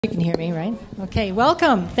You can hear me, right? Okay,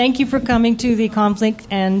 welcome. Thank you for coming to the Conflict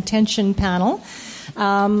and Tension panel.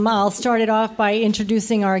 I'll start it off by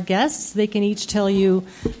introducing our guests. They can each tell you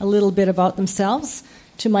a little bit about themselves.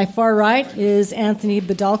 To my far right is Anthony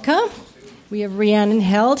Bidulka. We have Rhiannon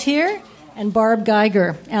Held here, and Barb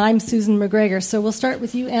Geiger. And I'm Susan MacGregor. So we'll start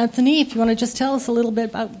with you, Anthony. If you want to just tell us a little bit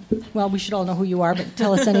about, well, we should all know who you are, but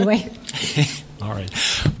tell us anyway. All right.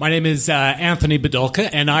 My name is Anthony Bidulka,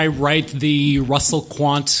 and I write the Russell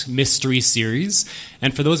Quant mystery series.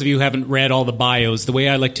 And for those of you who haven't read all the bios, the way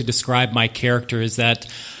I like to describe my character is that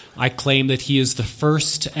I claim that he is the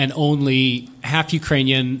first and only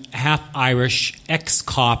half-Ukrainian, half-Irish,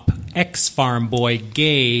 ex-cop, ex-farm boy,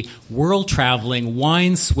 gay, world-traveling,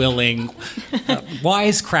 wine-swilling,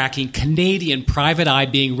 wisecracking Canadian private eye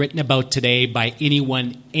being written about today by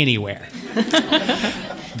anyone, anywhere.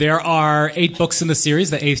 There are 8 books in the series.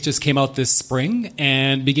 The 8th just came out this spring.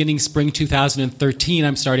 And beginning spring 2013,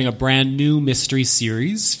 I'm starting a brand new mystery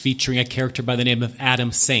series featuring a character by the name of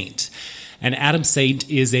Adam Saint. And Adam Saint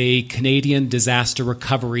is a Canadian disaster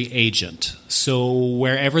recovery agent. So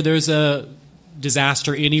wherever there's a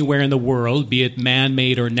disaster anywhere in the world, be it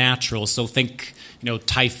man-made or natural, so think,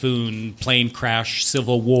 typhoon, plane crash,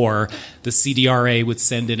 civil war, the CDRA would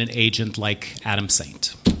send in an agent like Adam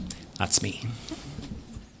Saint. That's me.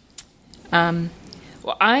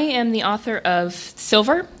 Well, I am the author of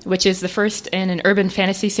Silver, which is the first in an urban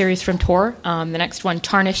fantasy series from Tor. The next one,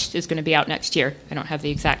 Tarnished, is going to be out next year. I don't have the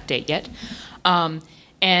exact date yet.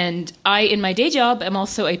 And I, in my day job, am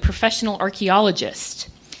also a professional archaeologist.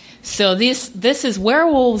 So this is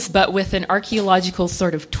werewolves, but with an archaeological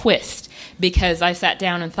sort of twist, because I sat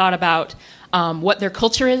down and thought about what their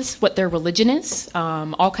culture is, what their religion is,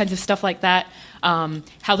 all kinds of stuff like that.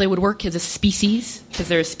 How they would work as a species, because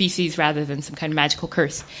they're a species rather than some kind of magical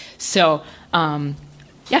curse. So,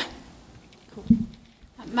 yeah. Cool.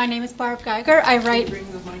 My name is Barb Geiger. I write...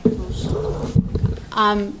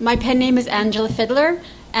 my pen name is Angela Fiddler,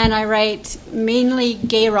 and I write mainly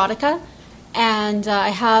gay erotica. And I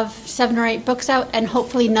have 7 or 8 books out, and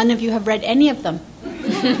hopefully none of you have read any of them.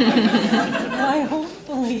 Why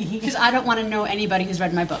hopefully? Because I don't want to know anybody who's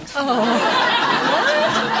read my books. Oh.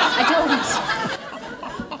 I don't.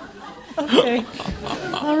 Okay.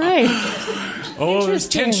 All right. Oh, there's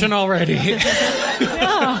tension already. Yeah.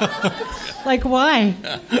 Like, why?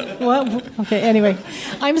 Well, okay, anyway.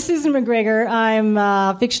 I'm Susan MacGregor. I'm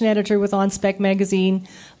a fiction editor with On Spec magazine.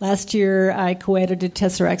 Last year, I co-edited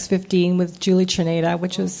Tesseract 15 with Julie Cherneda,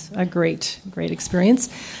 which was a great experience.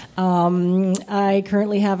 I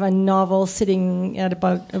currently have a novel sitting at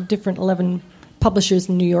about different 11 publishers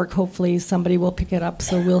in New York. Hopefully somebody will pick it up,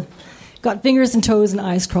 so we'll... Got fingers and toes and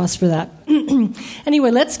eyes crossed for that.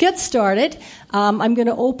 Anyway, let's get started. I'm going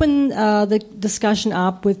to open the discussion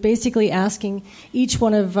up with basically asking each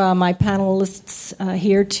one of my panelists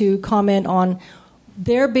here to comment on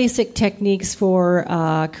their basic techniques for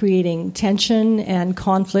creating tension and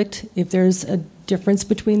conflict, if there's a difference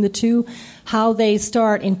between the two, how they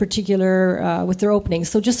start in particular with their openings.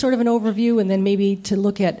 So just sort of an overview, and then maybe to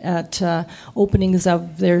look at openings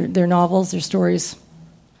of their novels, their stories.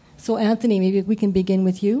 So, Anthony, maybe we can begin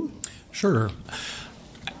with you. Sure.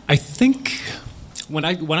 I think when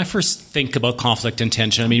I first think about conflict and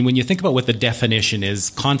tension, I mean, when you think about what the definition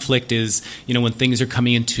is, conflict is, when things are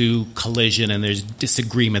coming into collision and there's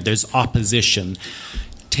disagreement, there's opposition.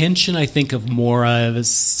 Tension, I think of more as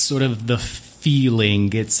sort of the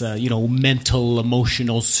feeling. It's, mental,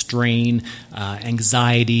 emotional strain,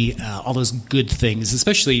 anxiety, all those good things,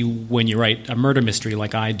 especially when you write a murder mystery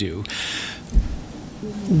like I do.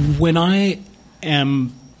 When I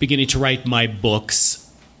am beginning to write my books,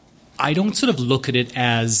 I don't sort of look at it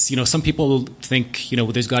as, some people think,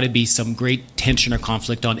 there's got to be some great tension or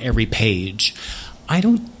conflict on every page. I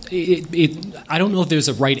don't know if there's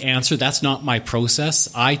a right answer. That's not my process.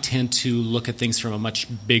 I tend to look at things from a much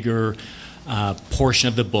bigger portion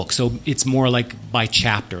of the book. So it's more like by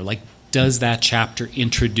chapter. Like, does that chapter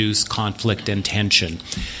introduce conflict and tension?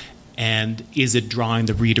 And is it drawing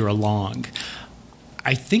the reader along?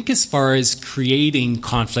 I think as far as creating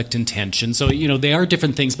conflict and tension, so, they are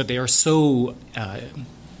different things, but they are so,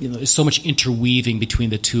 there's so much interweaving between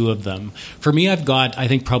the two of them. For me, I've got, I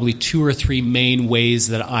think, probably 2 or 3 main ways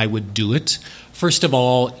that I would do it. First of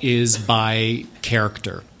all is by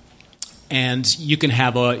character. And you can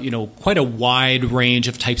have quite a wide range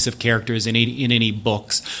of types of characters in any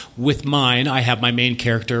books. With mine, I have my main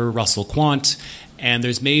character, Russell Quant, and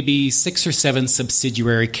there's maybe 6 or 7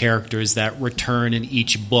 subsidiary characters that return in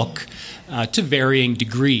each book to varying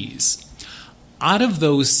degrees. Out of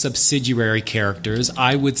those subsidiary characters,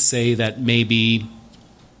 I would say that maybe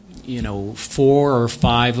 4 or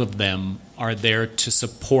 5 of them are there to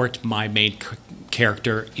support my main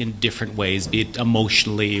character in different ways, be it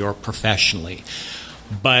emotionally or professionally.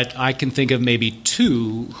 But I can think of maybe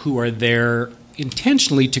 2 who are there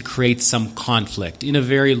intentionally to create some conflict in a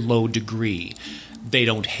very low degree. They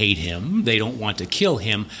don't hate him, they don't want to kill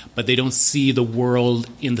him, but they don't see the world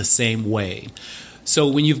in the same way. So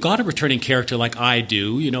when you've got a returning character like I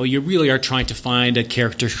do, you really are trying to find a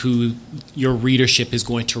character who your readership is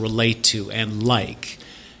going to relate to and like.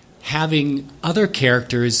 Having other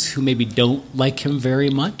characters who maybe don't like him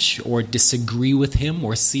very much or disagree with him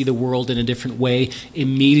or see the world in a different way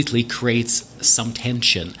immediately creates some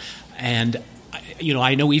tension. And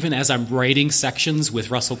I know even as I'm writing sections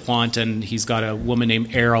with Russell Quant, and he's got a woman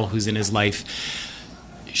named Errol who's in his life,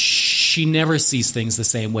 she never sees things the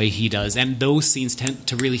same way he does. And those scenes tend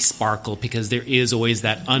to really sparkle because there is always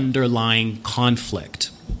that underlying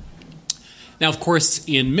conflict. Now, of course,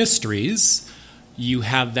 in mysteries, you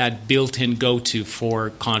have that built-in go-to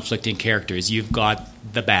for conflicting characters. You've got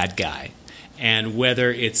the bad guy. And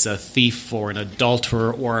whether it's a thief or an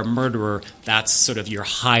adulterer or a murderer, that's sort of your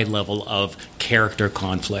high level of character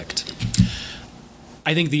conflict.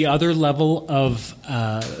 I think the other level of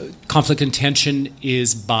conflict and tension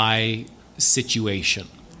is by situation.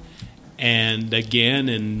 And again,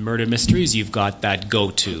 in murder mysteries, you've got that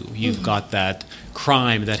go-to. You've got that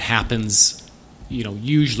crime that happens,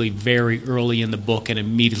 usually very early in the book and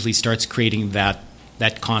immediately starts creating that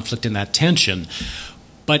conflict and that tension.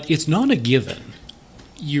 But it's not a given.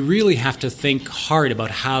 You really have to think hard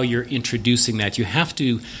about how you're introducing that. You have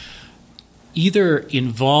to either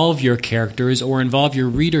involve your characters or involve your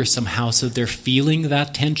reader somehow so they're feeling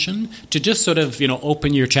that tension. To just sort of,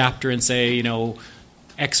 open your chapter and say,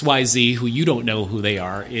 XYZ, who you don't know who they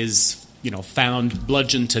are, is, found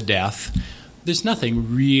bludgeoned to death. There's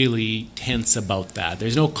nothing really tense about that.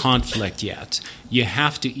 There's no conflict yet. You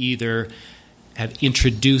have to either have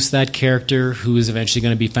introduced that character who is eventually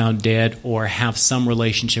going to be found dead or have some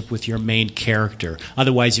relationship with your main character.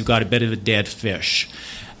 Otherwise, you've got a bit of a dead fish.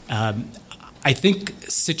 I think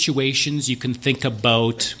situations you can think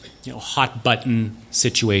about, hot button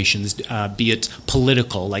situations, be it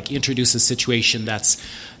political, like introduce a situation that's,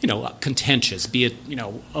 contentious, be it,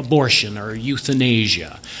 abortion or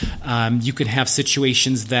euthanasia. You can have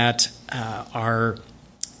situations that are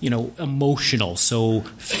emotional. So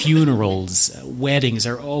funerals, weddings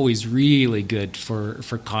are always really good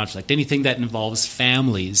for conflict. Anything that involves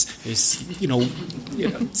families, there's,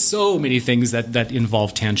 so many things that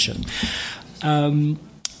involve tension.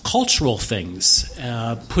 Cultural things,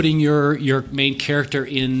 putting your main character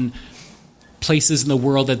in places in the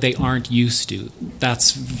world that they aren't used to.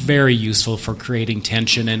 That's very useful for creating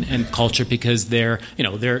tension and culture because you're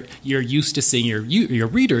used to seeing your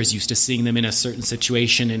reader is used to seeing them in a certain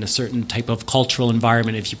situation in a certain type of cultural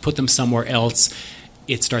environment. If you put them somewhere else,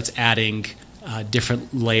 it starts adding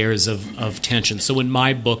different layers of tension. So in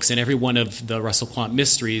my books and every one of the Russell Quant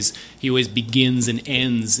mysteries, he always begins and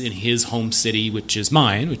ends in his home city, which is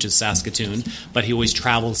mine, which is Saskatoon, but he always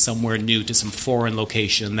travels somewhere new to some foreign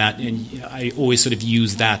location. And I always sort of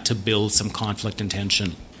use that to build some conflict and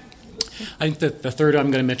tension. I think that the third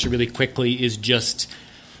I'm going to mention really quickly is just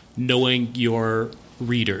knowing your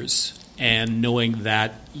readers and knowing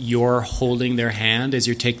that you're holding their hand as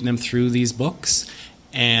you're taking them through these books,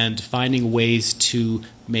 and finding ways to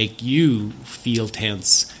make you feel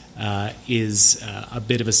tense is a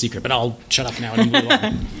bit of a secret. But I'll shut up now and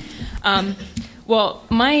move on. Well,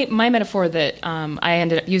 my metaphor that I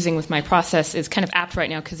ended up using with my process is kind of apt right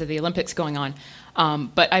now because of the Olympics going on.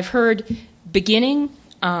 But I've heard beginning,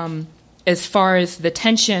 as far as the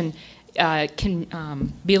tension,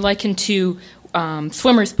 can be likened to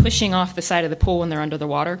swimmers pushing off the side of the pool when they're under the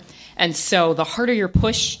water. And so the harder your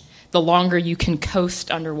push, the longer you can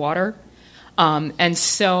coast underwater. And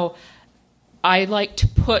so I like to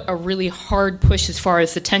put a really hard push as far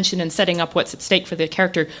as the tension and setting up what's at stake for the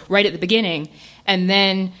character right at the beginning. And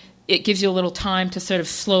then it gives you a little time to sort of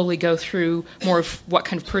slowly go through more of what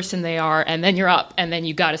kind of person they are. And then you're up. And then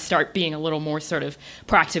you got to start being a little more sort of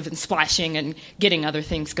proactive and splashing and getting other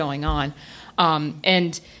things going on.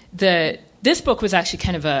 And this book was actually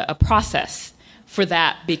kind of a process for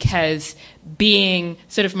that, because being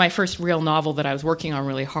sort of my first real novel that I was working on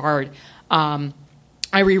really hard, I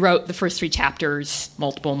rewrote the first 3 chapters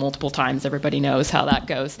multiple times. Everybody knows how that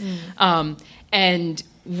goes. And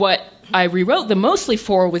what I rewrote them mostly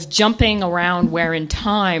for was jumping around where in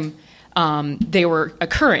time they were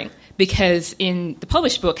occurring. Because in the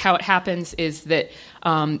published book, how it happens is that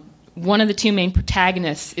one of the 2 main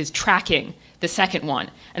protagonists is tracking the second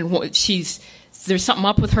one. And she's there's something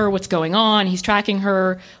up with her, what's going on, he's tracking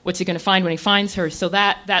her, what's he going to find when he finds her? So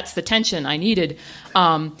that's the tension I needed.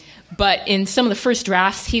 But in some of the first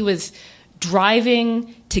drafts, he was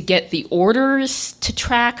driving to get the orders to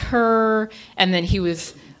track her, and then he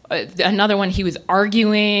was another one, he was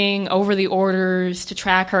arguing over the orders to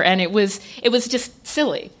track her, and it was just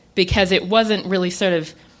silly because it wasn't really sort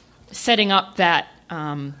of setting up the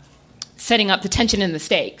tension and the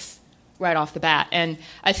stakes right off the bat. And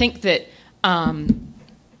I think that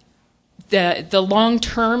the long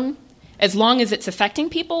term, as long as it's affecting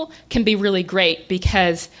people, can be really great,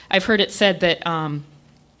 because I've heard it said that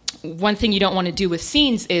one thing you don't want to do with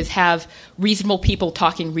scenes is have reasonable people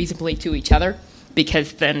talking reasonably to each other,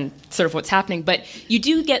 because then sort of what's happening. But you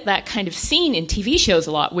do get that kind of scene in TV shows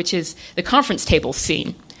a lot, which is the conference table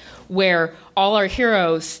scene, where all our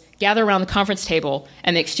heroes gather around the conference table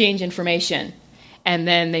and they exchange information, and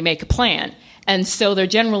then they make a plan. And so they're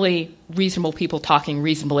generally reasonable people talking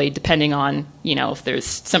reasonably, depending on, if there's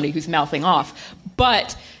somebody who's mouthing off.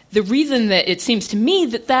 But the reason that it seems to me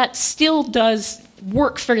that still does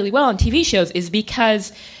work fairly well on TV shows is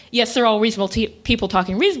because, yes, they're all reasonable people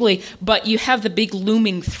talking reasonably, but you have the big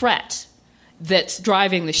looming threat that's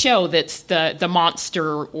driving the show, that's the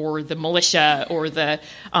monster or the militia or the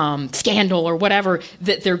scandal or whatever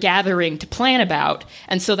that they're gathering to plan about.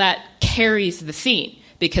 And so that carries the scene,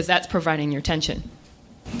 because that's providing your tension.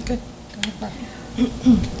 Good.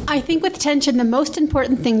 I think with tension, the most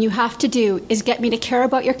important thing you have to do is get me to care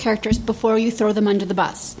about your characters before you throw them under the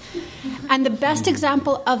bus. And the best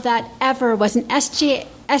example of that ever was an SGA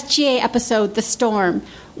episode, The Storm,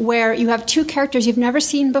 where you have two characters you've never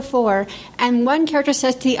seen before, and one character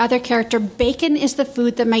says to the other character, bacon is the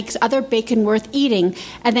food that makes other bacon worth eating.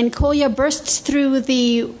 And then Kolya bursts through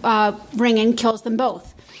the ring and kills them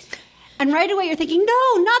both. And right away you're thinking,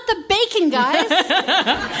 no, not the bacon, guys.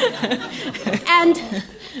 And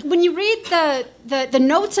when you read the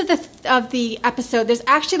notes of the episode, there's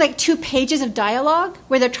actually like 2 pages of dialogue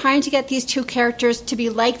where they're trying to get these two characters to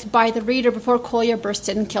be liked by the reader before Kolya bursts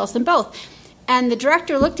in and kills them both. And the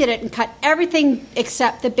director looked at it and cut everything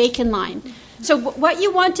except the bacon line. So what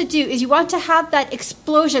you want to do is you want to have that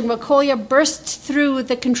explosion where Kolya bursts through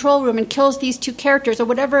the control room and kills these two characters or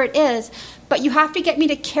whatever it is, but you have to get me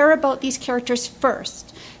to care about these characters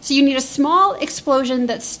first. So you need a small explosion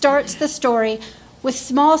that starts the story with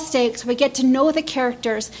small stakes. We get to know the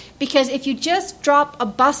characters, because if you just drop a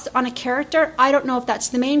bust on a character, I don't know if that's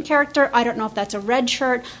the main character, I don't know if that's a red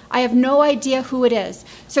shirt, I have no idea who it is.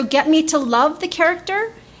 So get me to love the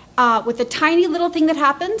character with a tiny little thing that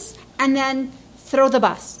happens, and then throw the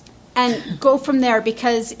bus and go from there.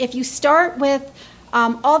 Because if you start with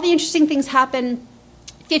all the interesting things happen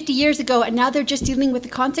 50 years ago and now they're just dealing with the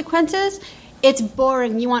consequences, it's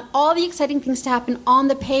boring. You want all the exciting things to happen on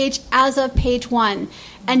the page as of page 1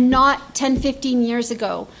 and not 10, 15 years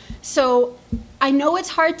ago. So I know it's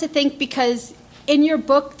hard to think, because in your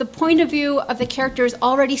book, the point of view of the character is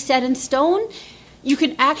already set in stone. You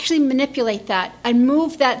can actually manipulate that and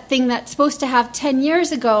move that thing that's supposed to have 10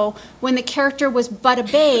 years ago when the character was but a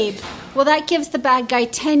babe. Well, that gives the bad guy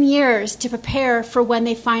 10 years to prepare for when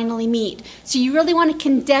they finally meet. So you really want to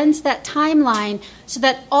condense that timeline so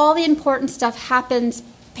that all the important stuff happens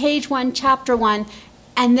page 1, chapter 1,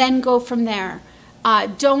 and then go from there.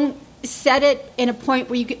 Don't set it in a point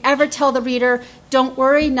where you could ever tell the reader, don't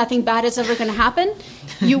worry, nothing bad is ever going to happen.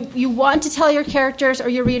 You want to tell your characters or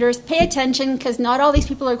your readers, pay attention, because not all these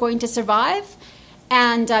people are going to survive,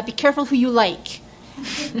 and be careful who you like,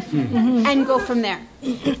 and go from there.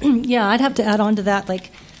 Yeah, I'd have to add on to that.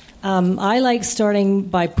 I like starting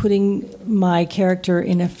by putting my character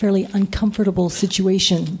in a fairly uncomfortable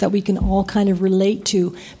situation that we can all kind of relate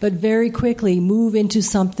to, but very quickly move into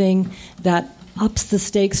something that ups the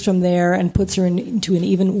stakes from there and puts her into an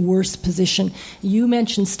even worse position. You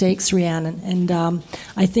mentioned stakes, Rhiannon, and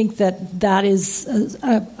I think that is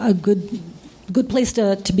a good place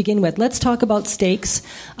to begin with. Let's talk about stakes.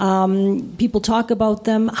 People talk about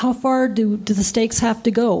them. How far do the stakes have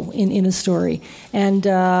to go in a story? And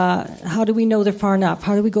how do we know they're far enough?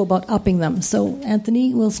 How do we go about upping them? So,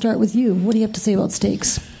 Anthony, we'll start with you. What do you have to say about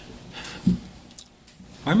stakes?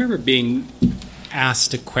 I remember being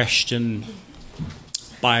asked a question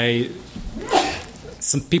by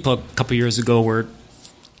some people a couple years ago were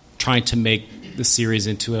trying to make the series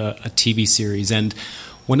into a TV series, and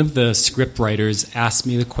one of the script writers asked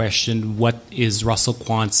me the question, what is Russell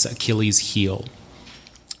Quant's Achilles heel?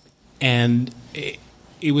 And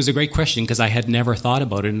it was a great question because I had never thought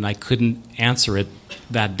about it and I couldn't answer it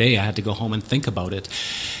that day. I had to go home and think about it.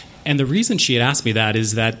 And the reason she had asked me that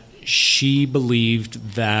is that she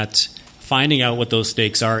believed that finding out what those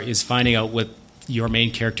stakes are is finding out what your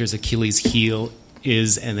main character's Achilles' heel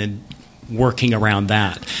is, and then working around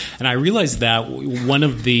that. And I realized that one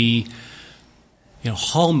of the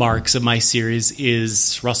hallmarks of my series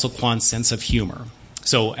is Russell Kwan's sense of humor.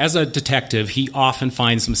 So as a detective, he often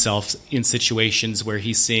finds himself in situations where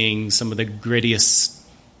he's seeing some of the grittiest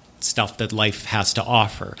stuff that life has to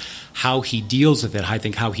offer. How he deals with it, I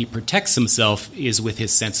think how he protects himself is with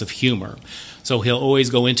his sense of humor. So he'll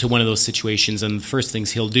always go into one of those situations, and the first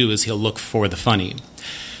things he'll do is he'll look for the funny.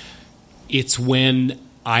 It's when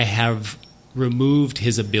I have removed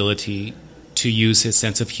his ability to use his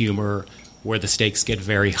sense of humor where the stakes get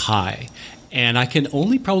very high. And I can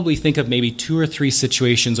only probably think of maybe 2 or 3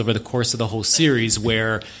 situations over the course of the whole series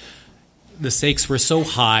where the stakes were so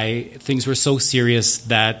high, things were so serious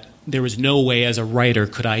that there was no way as a writer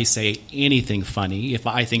could I say anything funny. If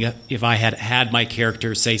I had had my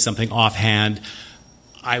character say something offhand,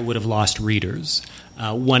 I would have lost readers.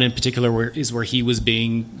 One in particular is where he was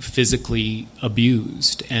being physically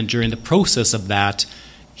abused. And during the process of that,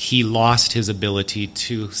 he lost his ability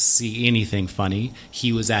to see anything funny.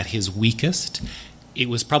 He was at his weakest. It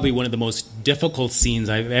was probably one of the most difficult scenes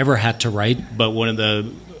I've ever had to write, but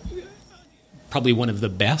probably one of the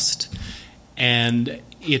best. And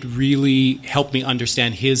it really helped me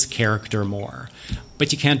understand his character more.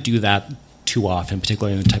 But you can't do that too often,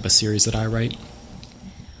 particularly in the type of series that I write.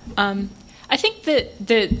 I think that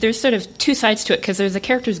there's sort of 2 sides to it, because there's the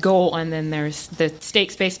character's goal and then there's the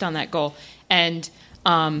stakes based on that goal. And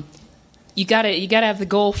you gotta have the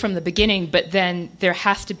goal from the beginning, but then there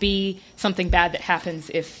has to be something bad that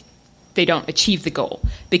happens if they don't achieve the goal.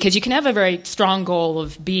 Because you can have a very strong goal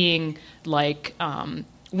of being like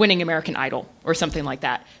winning American Idol or something like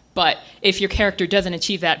that. But if your character doesn't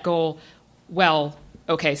achieve that goal, well,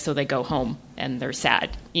 okay, so they go home and they're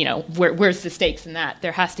sad. Where's the stakes in that?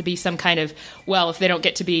 There has to be some kind of, well, if they don't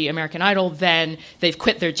get to be American Idol, then they've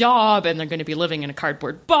quit their job and they're going to be living in a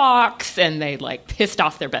cardboard box, and they pissed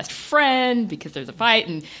off their best friend because there's a fight,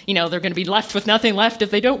 and they're going to be left with nothing left if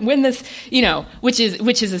they don't win this. Which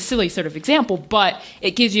is a silly sort of example, but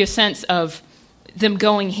it gives you a sense of them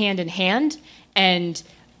going hand in hand. And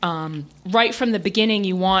right from the beginning,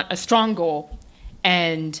 you want a strong goal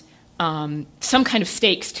and some kind of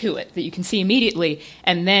stakes to it that you can see immediately,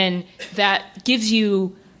 and then that gives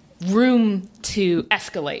you room to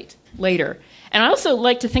escalate later. And I also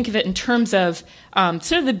like to think of it in terms of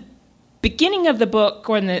sort of the beginning of the book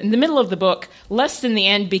or in the middle of the book, less than the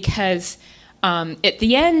end, because at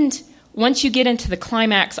the end, once you get into the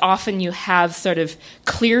climax, often you have sort of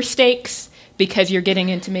clear stakes because you're getting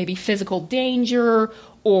into maybe physical danger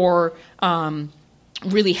or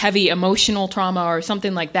really heavy emotional trauma or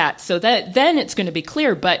something like that. So that then it's going to be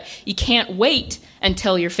clear, but you can't wait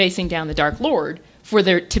until you're facing down the Dark Lord for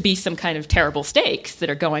there to be some kind of terrible stakes that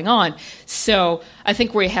are going on. So I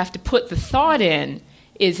think where you have to put the thought in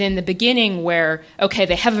is in the beginning where, okay,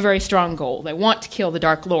 they have a very strong goal. They want to kill the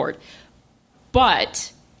Dark Lord.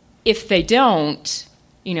 But if they don't,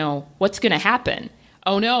 what's going to happen?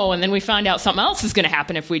 Oh no, and then we find out something else is going to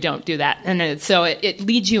happen if we don't do that. And so it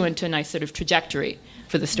leads you into a nice sort of trajectory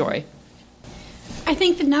for the story. I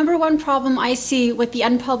think the number one problem I see with the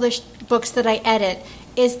unpublished books that I edit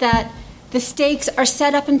is that the stakes are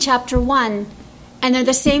set up in chapter 1, and they're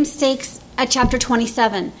the same stakes at chapter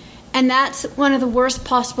 27. And that's one of the worst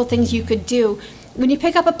possible things you could do. When you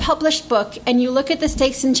pick up a published book and you look at the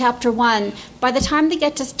stakes in chapter 1, by the time they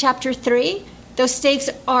get to chapter 3, those stakes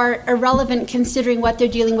are irrelevant considering what they're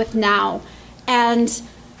dealing with now. And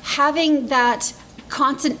having that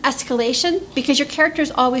constant escalation, because your character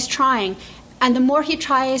is always trying, and the more he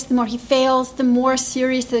tries, the more he fails, the more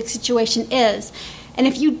serious the situation is. And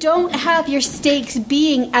if you don't have your stakes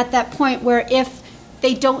being at that point where if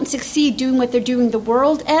they don't succeed doing what they're doing, the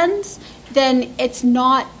world ends, then it's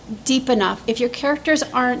not deep enough. If your characters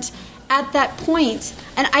aren't at that point,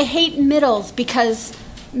 and I hate middles because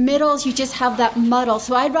middles, you just have that muddle.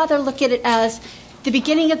 So I'd rather look at it as the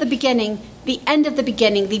beginning of the beginning, the end of the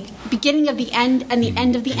beginning of the end, and the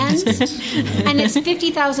end of the end. And it's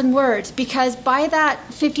 50,000 words, because by that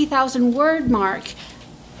 50,000 word mark,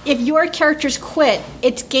 if your characters quit,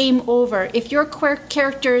 it's game over. If your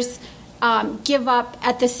characters give up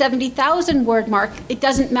at the 70,000 word mark, it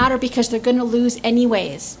doesn't matter because they're going to lose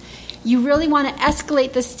anyways. You really want to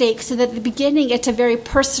escalate the stakes so that at the beginning it's a very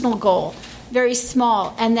personal goal, very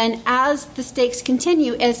small. And then as the stakes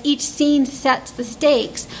continue, as each scene sets the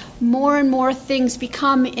stakes, more and more things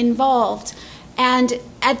become involved. And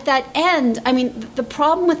at that end, I mean, the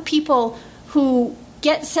problem with people who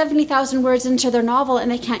get 70,000 words into their novel and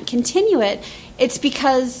they can't continue it, it's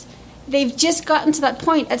because they've just gotten to that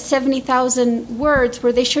point at 70,000 words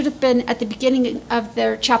where they should have been at the beginning of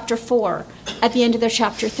their chapter 4, at the end of their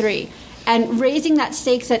chapter 3. And raising that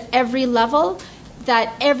stakes at every level,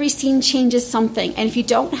 that every scene changes something. And if you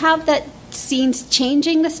don't have that scenes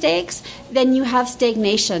changing the stakes, then you have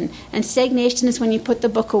stagnation. And stagnation is when you put the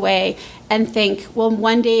book away and think, well,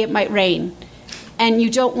 one day it might rain. And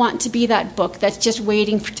you don't want to be that book that's just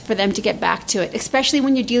waiting for them to get back to it, especially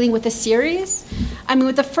when you're dealing with a series. I mean,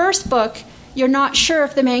 with the first book, you're not sure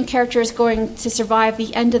if the main character is going to survive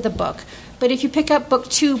the end of the book. But if you pick up book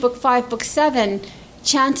 2, book 5, book 7,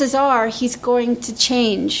 chances are he's going to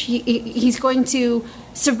change. He's going to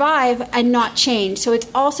survive and not change. So it's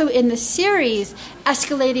also in the series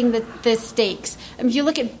escalating the stakes. And if you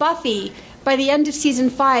look at Buffy, by the end of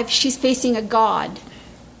season 5, she's facing a god.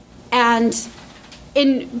 And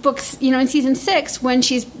in books, in season 6, when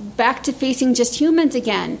she's back to facing just humans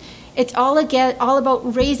again, it's all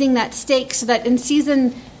about raising that stake so that in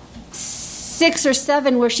season 6 or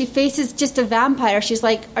 7, where she faces just a vampire, she's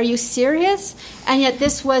like, are you serious? And yet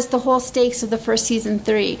this was the whole stakes of the first season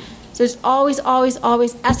 3. So there's always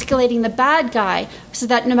escalating the bad guy so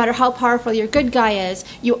that no matter how powerful your good guy is,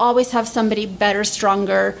 you always have somebody better,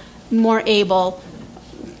 stronger, more able,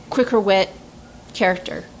 quicker wit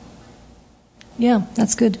character. Yeah,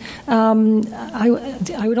 that's good. I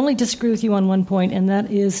would only disagree with you on one point, and that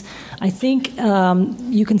is I think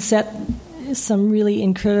you can set some really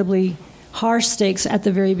incredibly harsh stakes at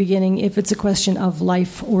the very beginning if it's a question of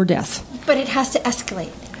life or death. But it has to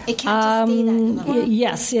escalate. It can't just stay that level.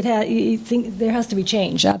 Yes, there has to be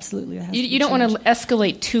change. Absolutely. You don't want to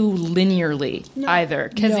escalate too linearly either,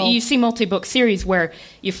 because you see multi-book series where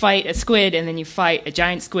you fight a squid and then you fight a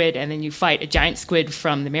giant squid and then you fight a giant squid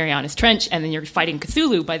from the Marianas Trench and then you're fighting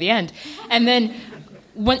Cthulhu by the end. And then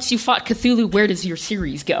once you fought Cthulhu, where does your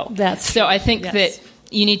series go? So I think that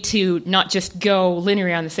you need to not just go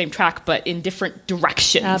linearly on the same track, but in different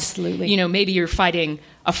directions. Absolutely. Maybe you're fighting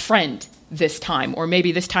a friend this time, or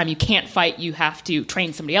maybe this time you can't fight, you have to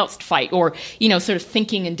train somebody else to fight, or sort of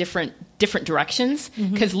thinking in different directions,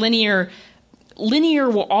 because linear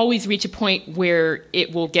will always reach a point where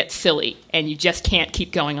it will get silly and you just can't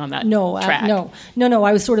keep going on that track. No,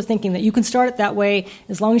 I was sort of thinking that you can start it that way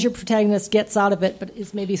as long as your protagonist gets out of it but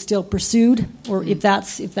is maybe still pursued, or if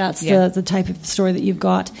that's the type of story that you've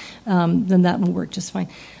got, then that will work just fine.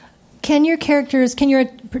 Can your characters,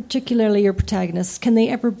 particularly your protagonists, can they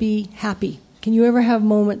ever be happy? Can you ever have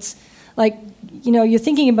moments like, you're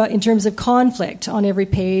thinking about in terms of conflict on every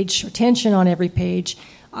page, or tension on every page.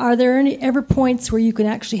 Are there ever points where you can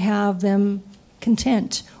actually have them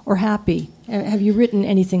content or happy? Have you written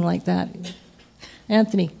anything like that?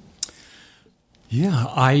 Anthony?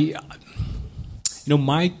 Yeah,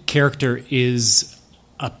 my character is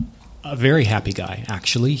a very happy guy,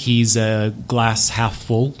 actually. He's a glass half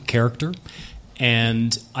full character.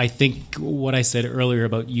 And I think what I said earlier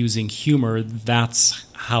about using humor, that's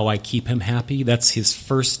how I keep him happy. That's his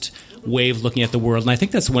first way of looking at the world. And I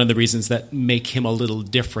think that's one of the reasons that make him a little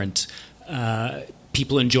different.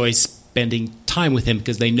 People enjoy spending time with him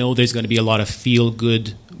because they know there's going to be a lot of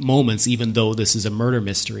feel-good moments, even though this is a murder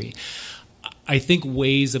mystery. I think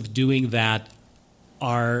ways of doing that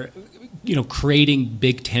are creating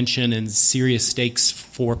big tension and serious stakes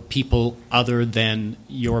for people other than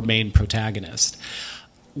your main protagonist.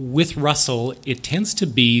 With Russell, it tends to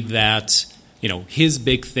be that, his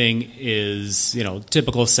big thing is,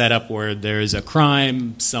 typical setup where there's a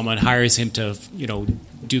crime, someone hires him to,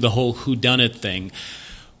 do the whole whodunit thing.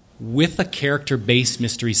 With a character-based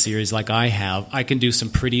mystery series like I have, I can do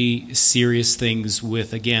some pretty serious things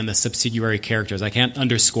with, again, the subsidiary characters. I can't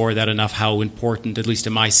underscore that enough, how important, at least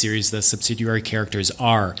in my series, the subsidiary characters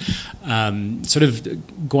are. Sort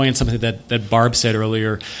of going on something that Barb said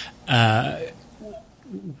earlier,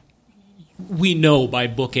 we know by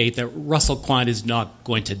book 8 that Russell Quant is not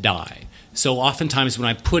going to die. So oftentimes when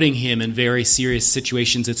I'm putting him in very serious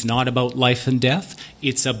situations, it's not about life and death.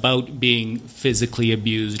 It's about being physically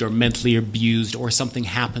abused or mentally abused, or something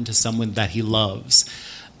happened to someone that he loves.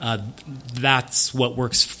 That's what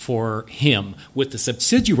works for him. With the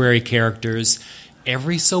subsidiary characters,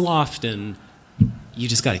 every so often, you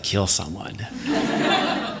just got to kill someone.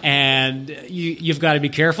 And you've got to be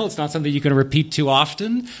careful. It's not something you can repeat too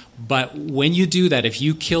often. But when you do that, if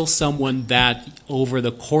you kill someone that over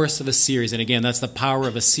the course of a series, and again, that's the power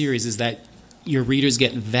of a series, is that your readers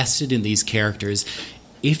get invested in these characters.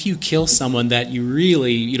 If you kill someone that you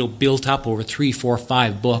really, built up over 3, 4,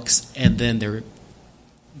 5 books, and then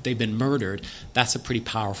they've been murdered, that's a pretty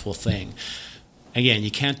powerful thing. Again, you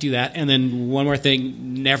can't do that. And then one more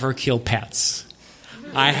thing, never kill pets.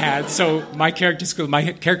 My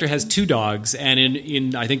character has 2 dogs, and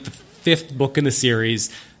in I think the 5th book in the series,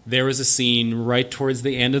 there was a scene right towards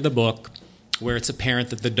the end of the book where it's apparent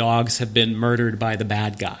that the dogs have been murdered by the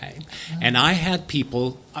bad guy. And I had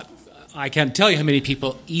people, I can't tell you how many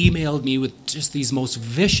people emailed me with just these most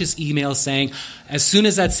vicious emails saying, as soon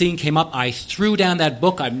as that scene came up, I threw down that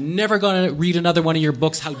book. I'm never going to read another one of your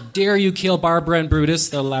books. How dare you kill Barbara and Brutus,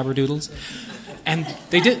 the Labradoodles? And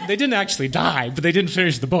they didn't actually die, but they didn't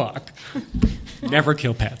finish the book. Never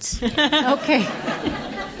kill pets. Okay.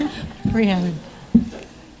 Rhiannon.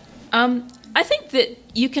 I think that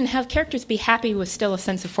you can have characters be happy with still a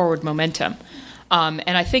sense of forward momentum.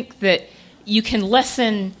 And I think that you can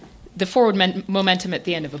lessen the forward momentum at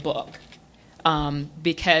the end of a book.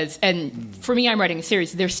 Because, and for me, I'm writing a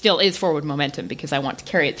series, there still is forward momentum because I want to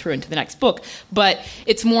carry it through into the next book. But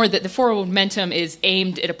it's more that the forward momentum is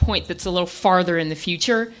aimed at a point that's a little farther in the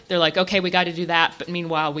future. They're like, okay, we got to do that, but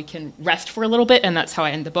meanwhile, we can rest for a little bit, and that's how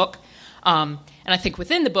I end the book. And I think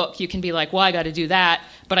within the book, you can be like, well, I got to do that,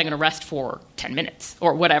 but I'm going to rest for 10 minutes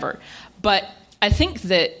or whatever. But I think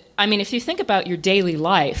that, I mean, if you think about your daily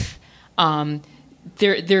life,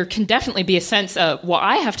 there can definitely be a sense of, well,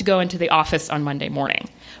 I have to go into the office on Monday morning,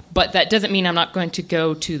 but that doesn't mean I'm not going to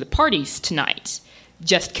go to the parties tonight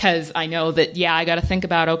just because I know that, yeah, I got to think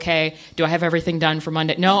about, okay, do I have everything done for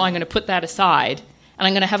Monday? No, I'm going to put that aside, and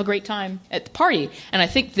I'm going to have a great time at the party. And I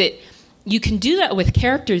think that you can do that with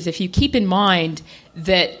characters if you keep in mind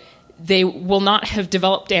that they will not have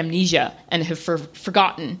developed amnesia and have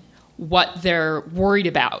forgotten what they're worried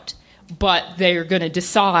about, but they're going to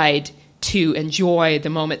decide to enjoy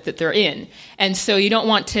the moment that they're in. And so you don't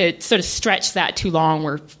want to sort of stretch that too long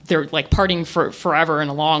where they're like partying for forever in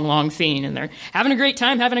a long, long scene and they're having a great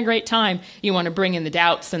time. You want to bring in the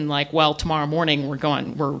doubts and like, well, tomorrow morning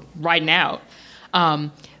we're riding out.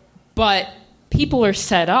 But people are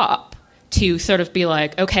set up to sort of be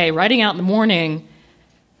like, okay, riding out in the morning,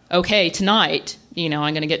 okay, tonight, I'm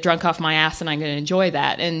going to get drunk off my ass and I'm going to enjoy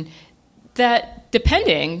that. And that,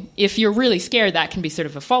 depending, if you're really scared, that can be sort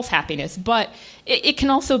of a false happiness, but it can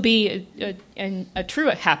also be a true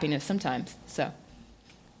happiness sometimes. So,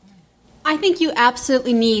 I think you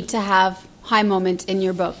absolutely need to have high moments in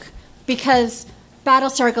your book because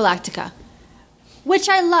Battlestar Galactica, which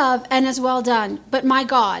I love and is well done, but my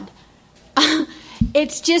God,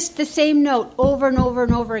 it's just the same note over and over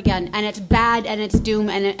and over again, and it's bad and it's doom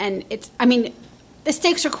and it's. I mean, the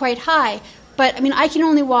stakes are quite high, but I mean, I can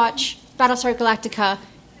only watch Battlestar Galactica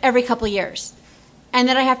every couple of years. And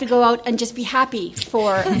then I have to go out and just be happy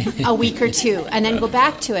for a week or two and then go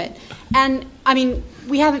back to it. And, I mean,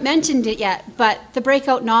 we haven't mentioned it yet, but the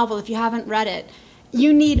breakout novel, if you haven't read it,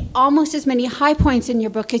 you need almost as many high points in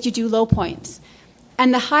your book as you do low points.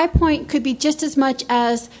 And the high point could be just as much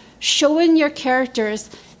as showing your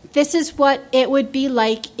characters, this is what it would be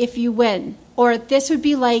like if you win, or this would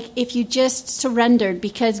be like if you just surrendered,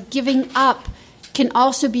 because giving up can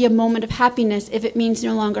also be a moment of happiness if it means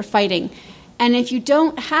no longer fighting. And if you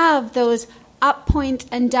don't have those up point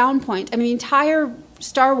and down point, I mean, the entire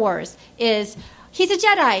Star Wars is, he's a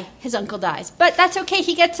Jedi, his uncle dies, but that's okay,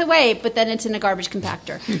 he gets away, but then it's in a garbage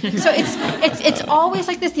compactor. So it's always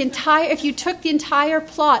like this. If you took the entire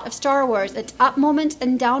plot of Star Wars, it's up moments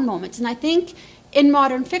and down moments. And I think in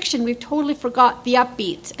modern fiction, we've totally forgot the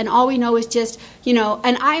upbeats, and all we know is just,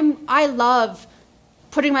 and I love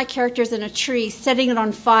putting my characters in a tree, setting it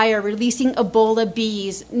on fire, releasing Ebola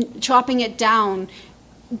bees, chopping it down.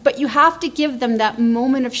 But you have to give them that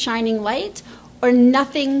moment of shining light, or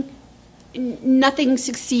nothing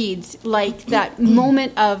succeeds like that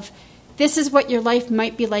moment of, this is what your life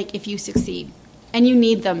might be like if you succeed. And you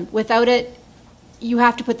need them. Without it, you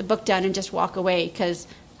have to put the book down and just walk away, because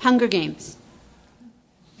Hunger Games.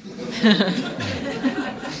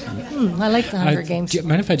 I like the Hunger Games. Do you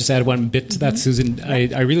mind if I just add one bit to that, Susan?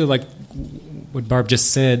 I really like what Barb just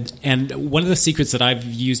said. And one of the secrets that I've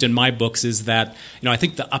used in my books is that, I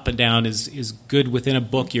think the up and down is good within a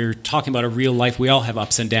book. You're talking about a real life. We all have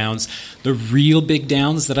ups and downs. The real big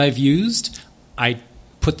downs that I've used, I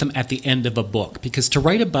put them at the end of a book. Because to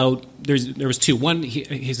write about, there was 2. One,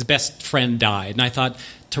 his best friend died. And I thought,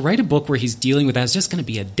 to write a book where he's dealing with that is just going to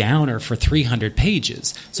be a downer for 300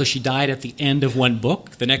 pages. So she died at the end of one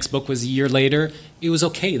book. The next book was a year later. It was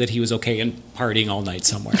okay that he was okay and partying all night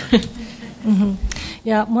somewhere. Mm-hmm.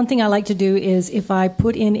 Yeah, one thing I like to do is if I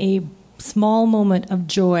put in a small moment of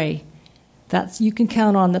joy, you can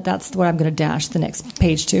count on that's what I'm going to dash the next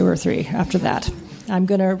page 2 or 3 after that. I'm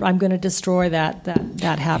gonna destroy that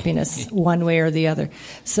happiness one way or the other.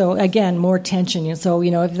 So again, more tension. So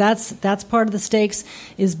if that's part of the stakes,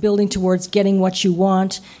 is building towards getting what you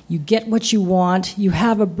want. You get what you want. You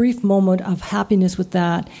have a brief moment of happiness with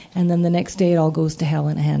that, and then the next day it all goes to hell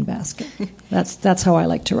in a handbasket. That's how I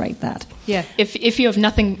like to write that. Yeah. If you have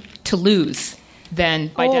nothing to lose,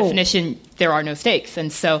 then by definition there are no stakes,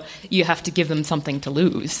 and so you have to give them something to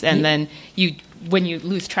lose. And then when you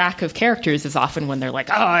lose track of characters is often when they're like,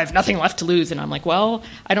 oh, I have nothing left to lose, and I'm like, well,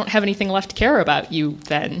 I don't have anything left to care about you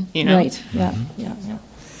then, Right. Yeah.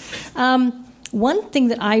 One thing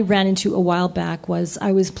that I ran into a while back was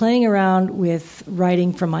I was playing around with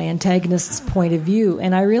writing from my antagonist's point of view,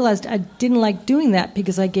 and I realized I didn't like doing that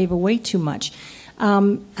because I gave away too much.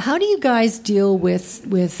 How do you guys deal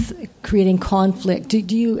with creating conflict? Do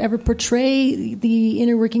you ever portray the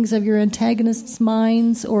inner workings of your antagonists'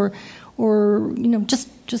 minds, or let's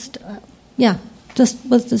just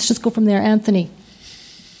go from there, Anthony.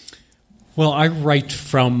 Well, I write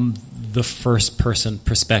from the first person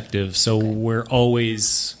perspective, so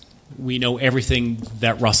we know everything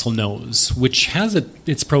that Russell knows, which has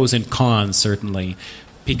its pros and cons, certainly.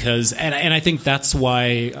 Because, and I think that's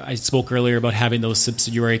why I spoke earlier about having those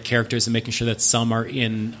subsidiary characters and making sure that some are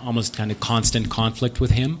in almost kind of constant conflict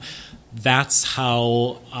with him. That's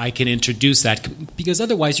how I can introduce that. Because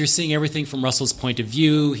otherwise you're seeing everything from Russell's point of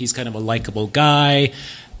view. He's kind of a likable guy.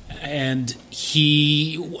 And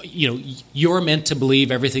you're meant to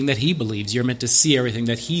believe everything that he believes. You're meant to see everything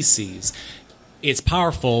that he sees. It's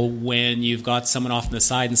powerful when you've got someone off on the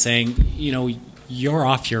side and saying, you're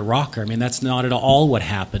off your rocker. I mean, that's not at all what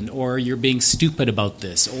happened. Or you're being stupid about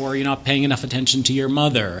this. Or you're not paying enough attention to your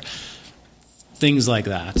mother. Things like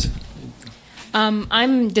that.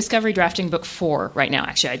 I'm discovery drafting book 4 right now.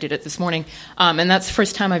 Actually, I did it this morning. And that's the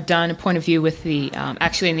first time I've done a point of view with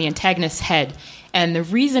actually in the antagonist's head. And the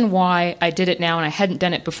reason why I did it now and I hadn't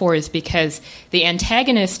done it before is because the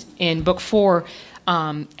antagonist in book 4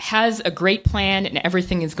 has a great plan and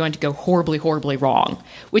everything is going to go horribly, horribly wrong,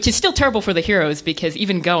 which is still terrible for the heroes because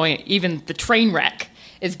even the train wreck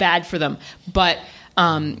is bad for them. But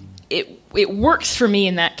it works for me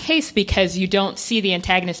in that case because you don't see the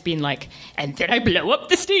antagonist being like, and then I blow up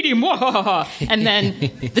the stadium, and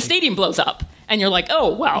then the stadium blows up. And you're like,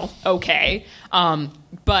 oh, well, okay.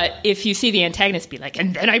 But if you see the antagonist be like,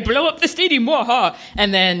 and then I blow up the stadium,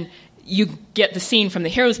 and then you get the scene from the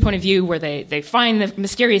hero's point of view where they find the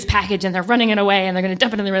mysterious package and they're running it away and they're going to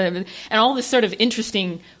dump it in the river, and all this sort of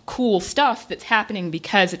interesting, cool stuff that's happening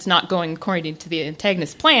because it's not going according to the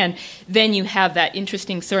antagonist's plan, then you have that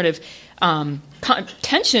interesting sort of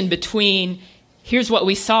tension between here's what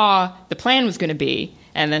we saw the plan was going to be,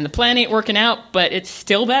 and then the plan ain't working out, but it's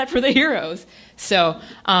still bad for the heroes. So,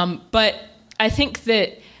 but I think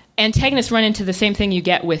that antagonists run into the same thing you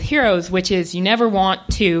get with heroes, which is you never want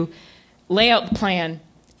to lay out the plan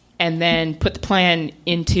and then put the plan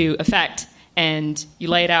into effect, and you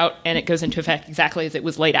lay it out and it goes into effect exactly as it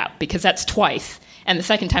was laid out, because that's twice. And the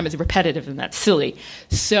second time is repetitive, and that's silly.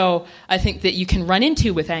 So I think that you can run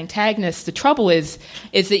into with antagonists, the trouble is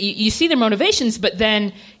that you see their motivations, but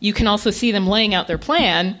then you can also see them laying out their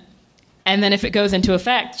plan, and then if it goes into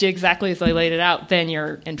effect exactly as they laid it out, then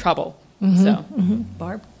you're in trouble.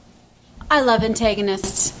 Barb? I love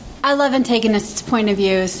antagonists. I love antagonists' point of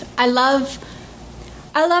views. I love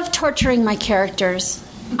torturing my characters.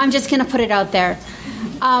 I'm just going to put it out there.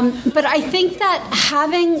 But I think that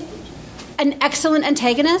having an excellent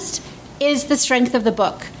antagonist is the strength of the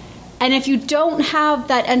book. And if you don't have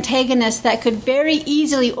that antagonist that could very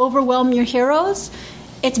easily overwhelm your heroes,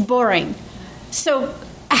 it's boring. So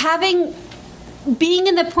being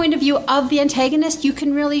in the point of view of the antagonist, you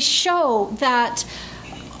can really show that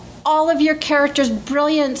all of your character's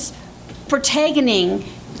brilliance protagoning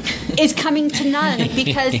is coming to none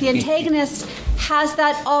because the antagonist has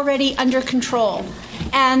that already under control.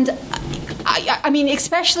 And I mean,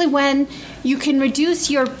 especially when you can reduce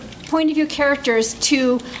your point of view characters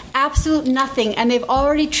to absolute nothing and they've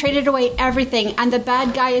already traded away everything and the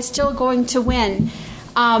bad guy is still going to win.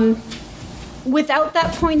 Without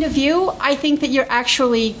that point of view, I think that you're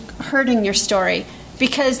actually hurting your story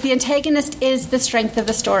because the antagonist is the strength of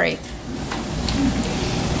the story.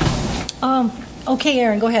 Okay,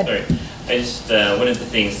 Aaron, go ahead. Sorry. I just one of the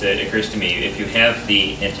things that occurs to me, if you have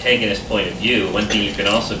the antagonist point of view, one thing you can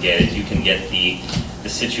also get is you can get the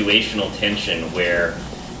situational tension where,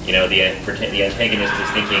 the antagonist is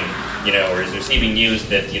thinking, or is receiving news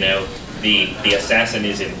that, the assassin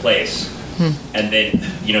is in place. And then,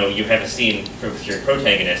 you have a scene with your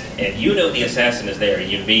protagonist, and the assassin is there.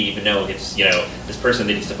 You may even know it's, this person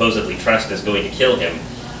that you supposedly trust is going to kill him.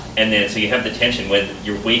 and then so you have the tension when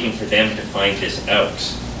you're waiting for them to find this out.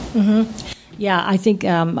 Mm-hmm. Yeah, I think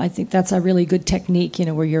that's a really good technique,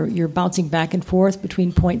 where you're bouncing back and forth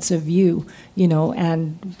between points of view,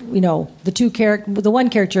 and the one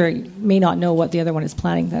character may not know what the other one is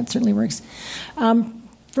planning. That certainly works.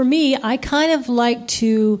 For me, I kind of like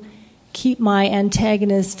to keep my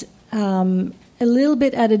antagonist a little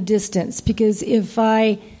bit at a distance, because if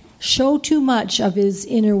I show too much of his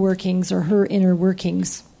inner workings or her inner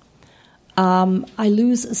workings, I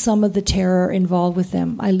lose some of the terror involved with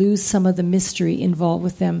them. I lose some of the mystery involved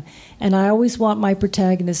with them. And I always want my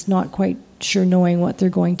protagonist not quite sure knowing what they're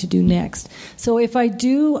going to do next. So if I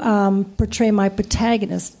do portray my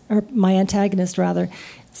protagonist, or my antagonist rather,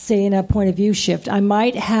 say in a point of view shift, I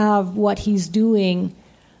might have what he's doing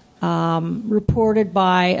reported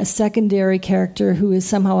by a secondary character who is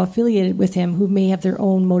somehow affiliated with him, who may have their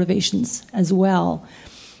own motivations as well,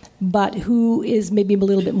 but who is maybe a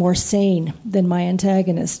little bit more sane than my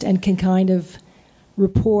antagonist and can kind of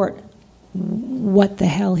report what the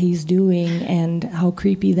hell he's doing and how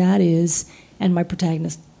creepy that is. And my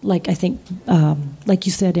protagonist, like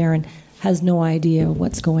you said, Aaron, has no idea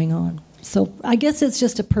what's going on. So I guess it's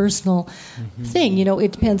just a personal thing.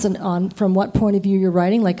 It depends on from what point of view you're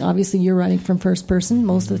writing. Like, obviously, you're writing from first person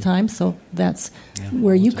most of the time, so that's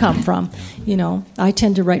where you come from. Yeah. I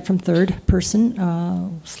tend to write from third person,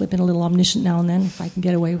 slip in a little omniscient now and then if I can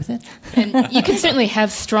get away with it. And you can certainly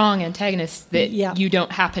have strong antagonists that you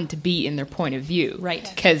don't happen to be in their point of view. Right.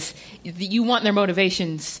 Because you want their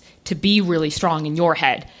motivations to be really strong in your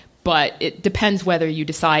head. But it depends whether you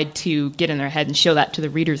decide to get in their head and show that to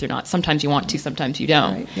the readers or not. Sometimes you want to, sometimes you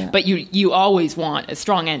don't. Right, yeah. But you always want a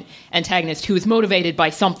strong antagonist who is motivated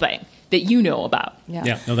by something that you know about.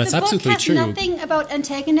 Yeah. No, that's absolutely true. The book has nothing about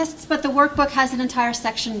antagonists, but the workbook has an entire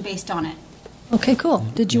section based on it. Okay, cool.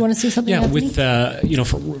 Did you want to say something? Yeah, Anthony?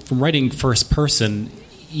 with from writing first person,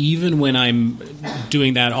 even when I'm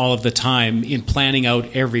doing that all of the time in planning out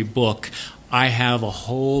every book, I have a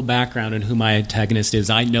whole background in who my antagonist is.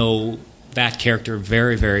 I know that character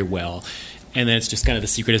very, very well. And then it's just kind of the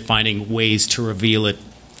secret of finding ways to reveal it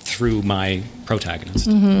through my protagonist.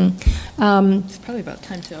 Mm-hmm. It's probably about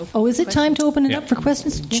time to open. Oh, is it time to open it up for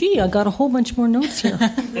questions? Gee, I got a whole bunch more notes here.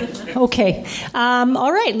 Okay.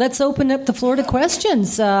 All right, let's open up the floor to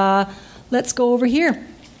questions. Let's go over here.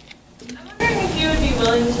 I'm wondering if you would be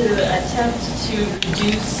willing to attempt to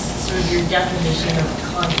reduce sort of your definition of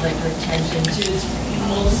conflict or tension to its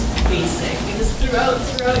most basic, because throughout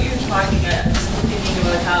your talking, I'm just thinking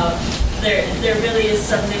about how there really is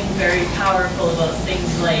something very powerful about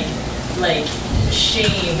things like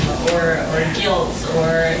shame or guilt,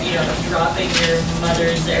 or dropping your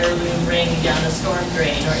mother's heirloom ring down a storm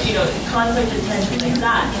drain, or conflict and tension like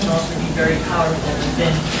that can also be very powerful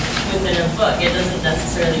within a book. It doesn't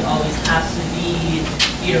necessarily always have to be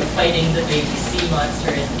fighting the big sea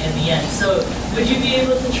monster in the end. So would you be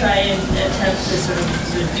able to try and attempt to sort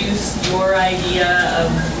of reduce your idea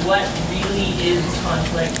of what really is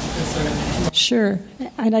conflict to sort of... Sure.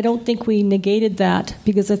 And I don't think we negated that,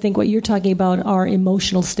 because I think what you're talking about are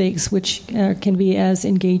emotional stakes, which can be as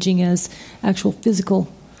engaging as actual physical,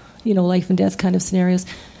 life and death kind of scenarios.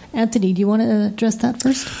 Anthony, do you want to address that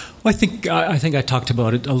first? Well, I think I talked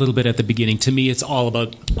about it a little bit at the beginning. To me, it's all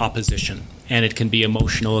about opposition, and it can be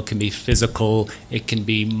emotional, it can be physical, it can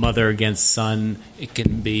be mother against son, it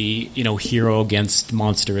can be hero against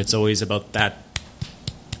monster. It's always about that,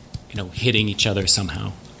 hitting each other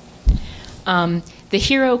somehow. The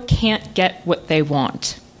hero can't get what they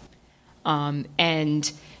want,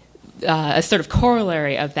 and a sort of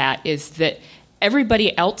corollary of that is that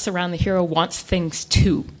everybody else around the hero wants things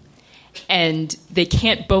too. And they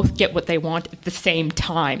can't both get what they want at the same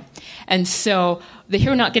time. And so the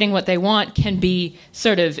hero not getting what they want can be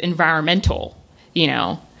sort of environmental,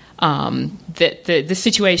 that the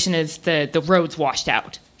situation is the road's washed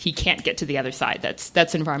out. He can't get to the other side.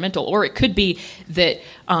 That's environmental. Or it could be that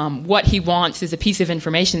what he wants is a piece of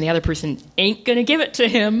information the other person ain't going to give it to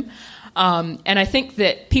him. And I think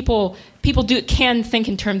that people can think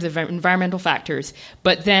in terms of environmental factors,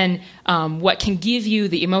 but then what can give you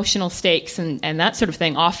the emotional stakes and that sort of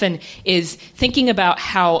thing often is thinking about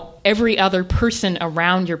how every other person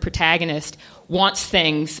around your protagonist wants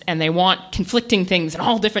things, and they want conflicting things in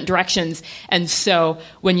all different directions. And so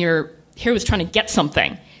when your hero is trying to get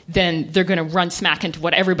something, then they're going to run smack into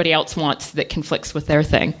what everybody else wants that conflicts with their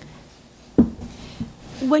thing.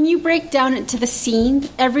 When you break down into the scene,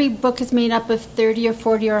 every book is made up of 30 or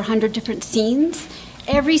 40 or 100 different scenes.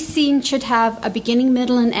 Every scene should have a beginning,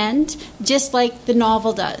 middle, and end, just like the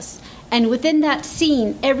novel does. And within that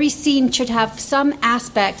scene, every scene should have some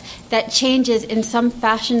aspect that changes in some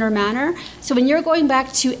fashion or manner. So when you're going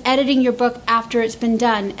back to editing your book after it's been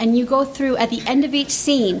done, and you go through at the end of each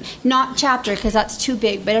scene, not chapter because that's too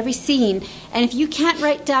big, but every scene, and if you can't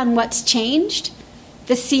write down what's changed,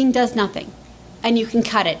 the scene does nothing. And you can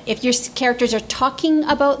cut it. If your characters are talking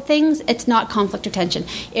about things, it's not conflict or tension.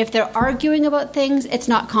 If they're arguing about things, it's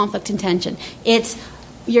not conflict and tension. It's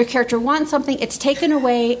your character wants something, it's taken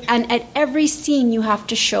away, and at every scene you have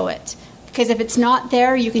to show it. Because if it's not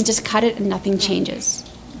there, you can just cut it and nothing changes.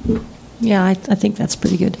 Yeah, I think that's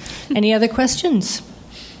pretty good. Any other questions?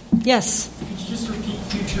 Yes. Could you just repeat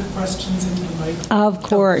future questions into the mic? Of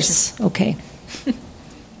course. Okay.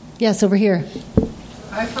 Yes, over here.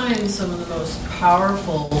 I find some of the most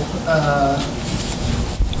powerful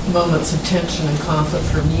moments of tension and conflict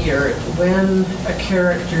for me are when a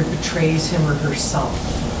character betrays him or herself.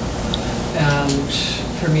 And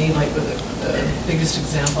for me, like the biggest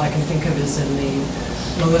example I can think of is in the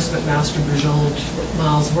Lois McMaster Berjold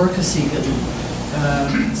Miles Vorkosigan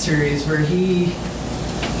series, where he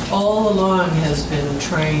all along has been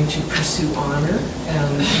trying to pursue honor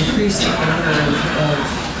and increase the honor of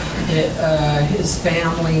his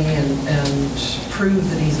family and prove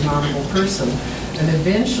that he's an honorable person. And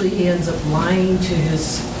eventually he ends up lying to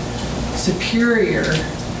his superior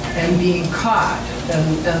and being caught.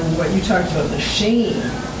 And what you talked about, the shame,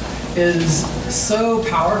 is so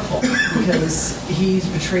powerful because he's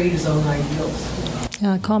betrayed his own ideals.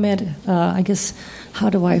 Comment, I guess,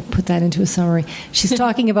 how do I put that into a summary? She's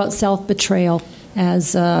talking about self-betrayal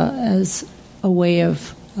as a way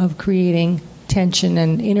of creating tension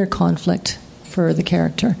and inner conflict for the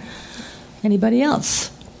character. Anybody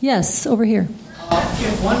else? Yes, over here.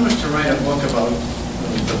 If one was to write a book about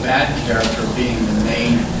the bad character being the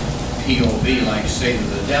main POV, like say to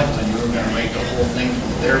the devil, and you were going to make the whole thing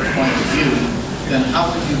from their point of view, then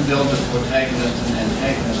how would you build a protagonist and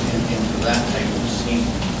antagonist into that type of scene?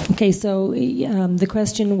 Okay, so the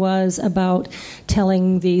question was about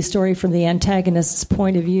telling the story from the antagonist's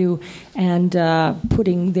point of view and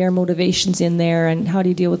putting their motivations in there, and how do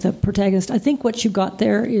you deal with the protagonist? I think what you got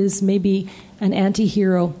there is maybe an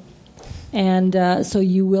anti-hero, and so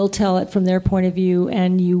you will tell it from their point of view,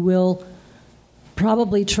 and you will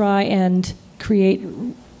probably try and create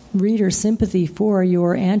reader sympathy for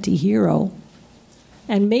your anti-hero,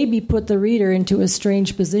 and maybe put the reader into a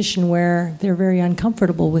strange position where they're very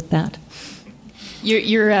uncomfortable with that.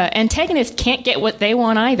 Your antagonist can't get what they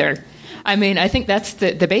want either. I mean, I think that's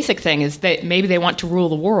the basic thing, is that maybe they want to rule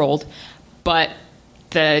the world, but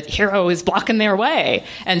the hero is blocking their way.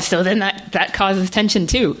 And so then that causes tension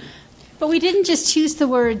too. But we didn't just choose the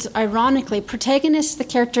words ironically. Protagonist, the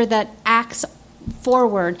character that acts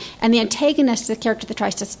forward, and the antagonist is the character that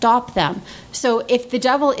tries to stop them. So if the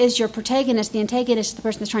devil is your protagonist, the antagonist is the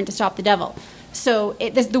person that's trying to stop the devil. So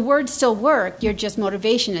the words still work, your just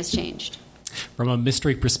motivation has changed. From a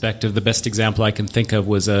mystery perspective, the best example I can think of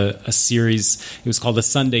was a series. It was called the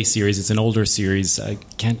Sunday series. It's an older series. I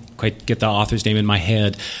can't quite get the author's name in my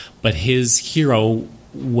head, but his hero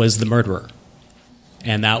was the murderer,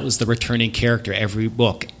 and that was the returning character every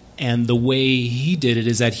book. And the way he did it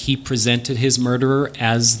is that he presented his murderer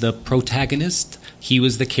as the protagonist. He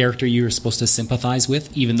was the character you were supposed to sympathize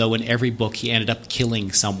with, even though in every book he ended up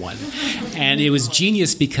killing someone. And it was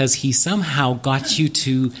genius because he somehow got you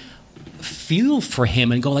to feel for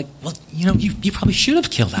him and go like, well, you probably should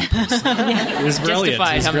have killed that person. It was brilliant.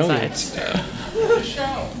 Justified homicide.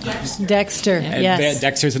 Dexter, yes.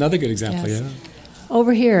 Dexter's another good example, yes. Yeah.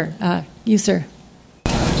 Over here, you, sir.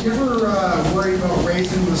 Do you ever worry about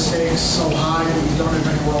raising the stakes so high that you don't have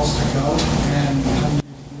anywhere else to go? And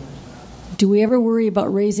do we ever worry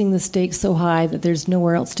about raising the stakes so high that there's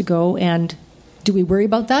nowhere else to go? And do we worry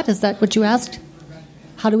about that? Is that what you asked?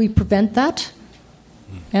 How do we prevent that?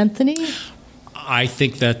 Anthony? I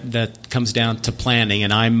think that comes down to planning,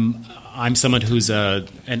 and I'm someone who's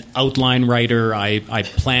an outline writer. I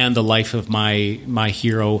plan the life of my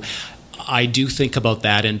hero. I do think about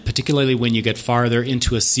that, and particularly when you get farther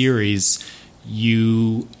into a series,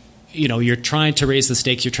 you're trying to raise the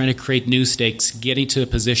stakes, you're trying to create new stakes, getting to a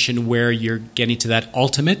position where you're getting to that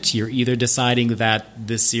ultimate. You're either deciding that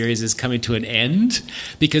this series is coming to an end,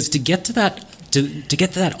 because to get to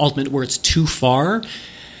that ultimate where it's too far,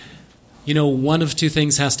 one of two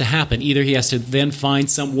things has to happen. Either he has to then find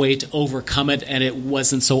some way to overcome it and it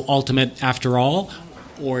wasn't so ultimate after all,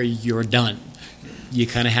 or you're done. You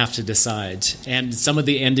kind of have to decide. And some of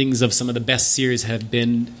the endings of some of the best series have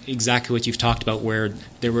been exactly what you've talked about, where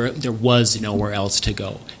there was nowhere else to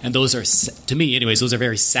go. And those are, to me anyways, those are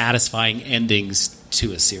very satisfying endings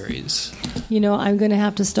to a series. I'm going to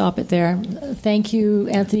have to stop it there. Thank you,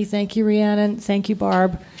 Anthony. Thank you, Rhiannon. Thank you,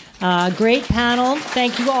 Barb. Great panel.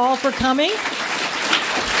 Thank you all for coming.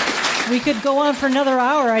 We could go on for another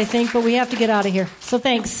hour, I think, but we have to get out of here. So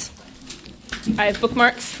thanks. I have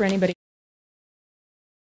bookmarks for anybody.